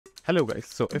Hello guys,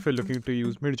 so if you're looking to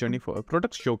use Midjourney for a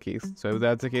product showcase, so if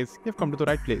that's the case, you've come to the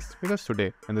right place, because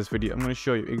today in this video I'm going to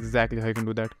show you exactly how you can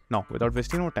do that. Now without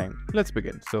wasting more time, let's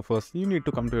begin. So first you need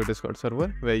to come to your Discord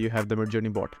server where you have the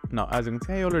Midjourney bot. Now as you can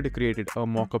see, I already created a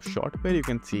mock-up shot where you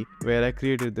can see where I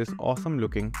created this awesome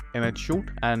looking image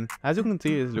shoot, and as you can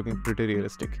see it's looking pretty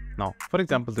realistic. Now for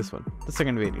example this one, the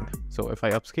second variant. So if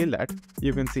I upscale that,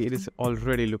 you can see it is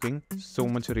already looking so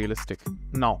much realistic.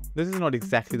 Now this is not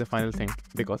exactly the final thing,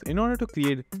 because in order to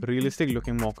create realistic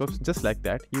looking mockups just like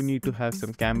that, you need to have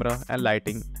some camera and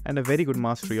lighting and a very good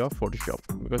mastery of Photoshop,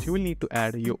 because you will need to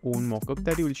add your own mockup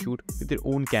that you will shoot with your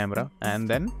own camera,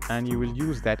 and you will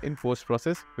use that in post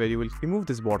process, where you will remove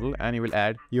this bottle and you will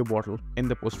add your bottle in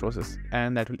the post process,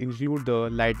 and that will include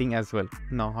the lighting as well.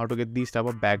 Now how to get these type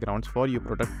of backgrounds for your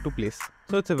product to place.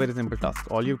 So it's a very simple task.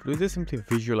 All you have to do is just simply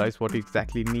visualize what you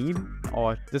exactly need,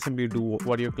 or just simply do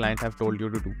what your client have told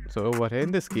you to do. So over here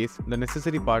in this case, the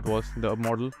necessary part was the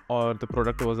model or the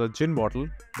product was a gin bottle.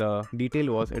 The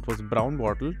detail was it was brown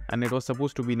bottle, and it was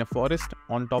supposed to be in a forest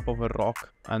on top of a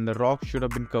rock, and the rock should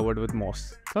have been covered with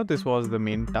moss. So this was the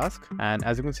main task, and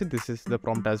as you can see this is the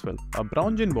prompt as well. A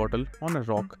brown gin bottle on a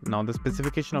rock. Now the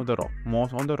specification of the rock: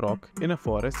 moss on the rock in a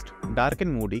forest, dark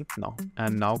and moody.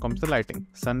 Now comes the lighting.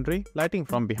 Sun ray lighting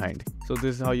from behind. So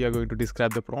this is how you are going to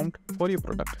describe the prompt for your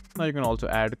product. Now you can also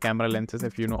add camera lenses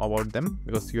if you know about them,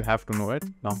 because you have to know it.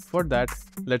 Now for that,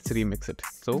 let's remix it.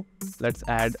 So let's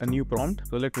add a new prompt.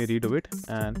 So let me redo it,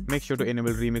 and make sure to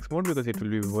enable remix mode, because it will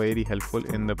be very helpful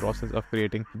in the process of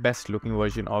creating best looking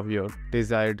version of your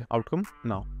desired outcome.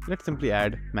 Now let's simply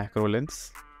add macro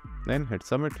lens, then hit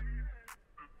submit.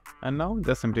 And now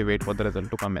just simply wait for the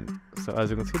result to come in. So as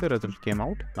you can see, the result came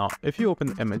out. Now if you open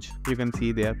the image, you can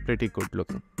see they are pretty good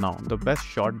looking. Now the best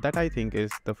shot that I think is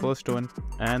the first one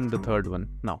and the third one.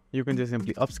 Now you can just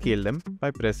simply upscale them by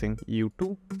pressing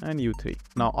U2 and U3.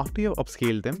 Now after you have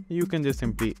upscaled them, you can just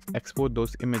simply export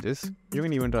those images. You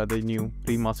can even try the new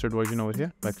remastered version over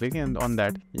here. By clicking on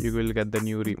that, you will get the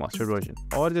new remastered version,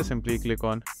 or just simply click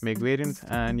on make variants,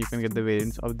 and you can get the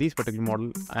variants of these particular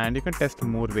model, and you can test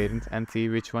more variants and see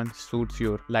which one suits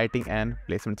your lighting and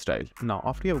placement style. Now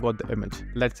after you have got the image,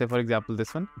 let's say for example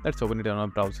this one, let's open it on our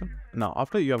browser. Now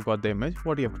after you have got the image,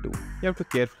 what do you have to do? You have to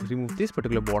carefully remove this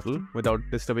particular bottle without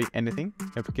disturbing anything.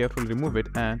 You have to carefully remove it,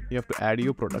 and you have to add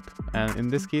your product, and in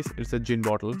this case it's a gin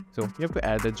bottle. So you have to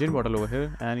add the gin bottle over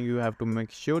here, and you have to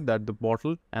make sure that the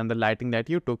bottle and the lighting that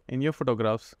you took in your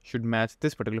photographs should match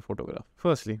this particular photograph.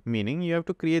 Firstly, meaning you have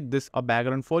to create this a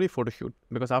background for your photo shoot,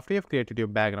 because after you have created your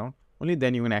background, only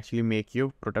then you can actually make your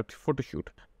product photo shoot.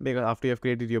 Because after you have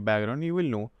created your background, you will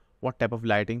know what type of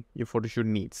lighting your photo shoot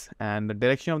needs, and the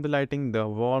direction of the lighting, the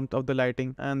warmth of the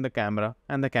lighting, and the camera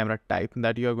type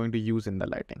that you are going to use in the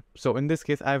lighting. So in this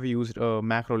case, I've used a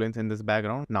macro lens in this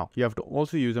background. Now you have to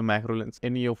also use a macro lens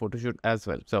in your photo shoot as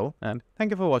well. So, and thank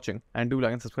you for watching, and do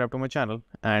like and subscribe to my channel,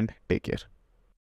 and take care.